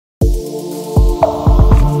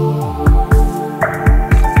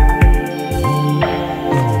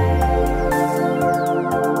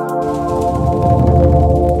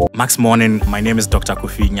Max Morning, my name is Dr.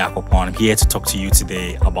 Kofi Nyarko-Pong. I'm here to talk to you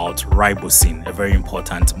today about RiboCeine, a very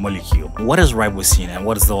important molecule. What is RiboCeine and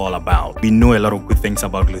what is it all about? We know a lot of good things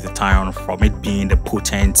about glutathione, from it being the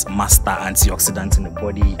potent master antioxidant in the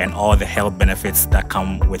body and all the health benefits that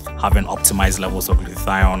come with having optimized levels of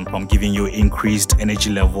glutathione, from giving you increased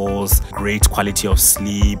energy levels, great quality of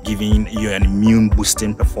sleep, giving you an immune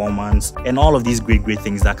boosting performance, and all of these great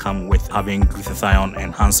things that come with having glutathione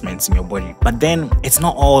enhancements in your body. But then it's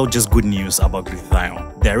not all just good news about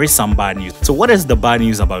glutathione. There is some bad news. So what is the bad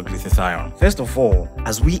news about glutathione? First of all,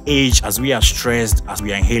 as we age, as we are stressed, as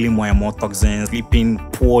we are inhaling more and more toxins, sleeping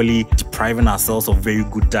poorly, depriving ourselves of very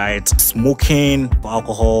good diet, smoking,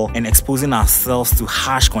 alcohol, and exposing ourselves to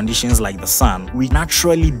harsh conditions like the sun, we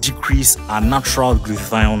naturally decrease our natural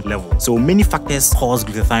glutathione level. So many factors cause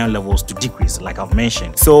glutathione levels to decrease, like I've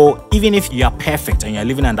mentioned. So even if you are perfect and you're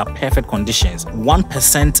living under perfect conditions,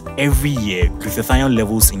 1% every year, glutathione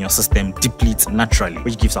levels in your system deplete naturally,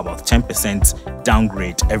 which gives about 10%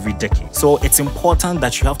 downgrade every decade. So it's important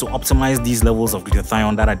that you have to optimize these levels of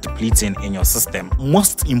glutathione that are depleting in your system.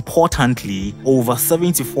 Most importantly, over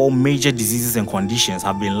 74 major diseases and conditions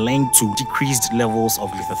have been linked to decreased levels of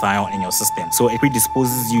glutathione in your system. So it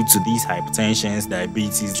predisposes you to these hypertensions,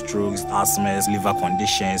 diabetes, strokes, asthmas, liver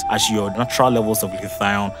conditions, as your natural levels of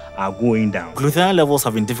glutathione are going down. Glutathione levels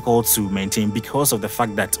have been difficult to maintain because of the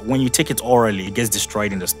fact that when you take it orally, it gets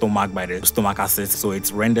destroyed in the stomach by the stomach acids, so it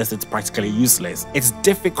renders it practically useless. It's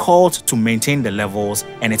difficult to maintain the levels,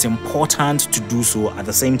 and it's important to do so at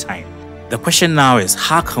the same time. The question now is,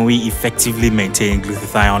 how can we effectively maintain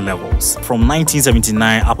glutathione levels? From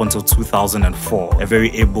 1979 up until 2004, a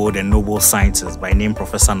very able and noble scientist by name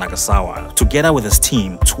Professor Nagasawa, together with his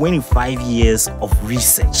team, 25 years of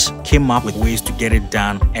research, came up with ways to get it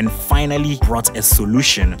done and finally brought a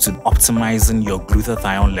solution to optimizing your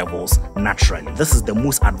glutathione levels naturally. This is the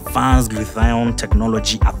most advanced glutathione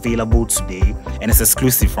technology available today, and it's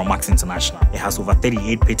exclusive from Max International. It has over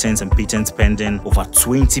 38 patents and patents pending, over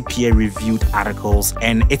 20 peer-reviewed articles,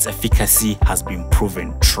 and its efficacy has been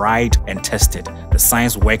proven, tried and tested. The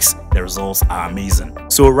science works, the results are amazing.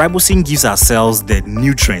 So RiboCeine gives our cells the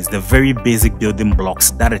nutrients, the very basic building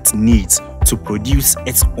blocks that it needs to produce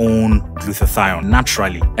its own glutathione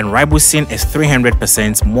naturally. And RiboCeine is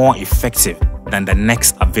 300% more effective than the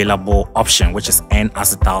next available option, which is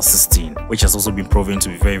N-acetylcysteine, which has also been proven to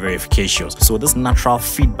be very efficacious. So this natural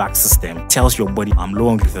feedback system tells your body, I'm low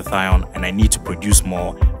on glutathione and I need to produce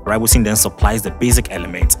more. RiboCeine then supplies the basic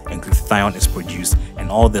element and glutathione is produced, and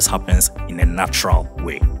all this happens in a natural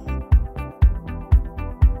way.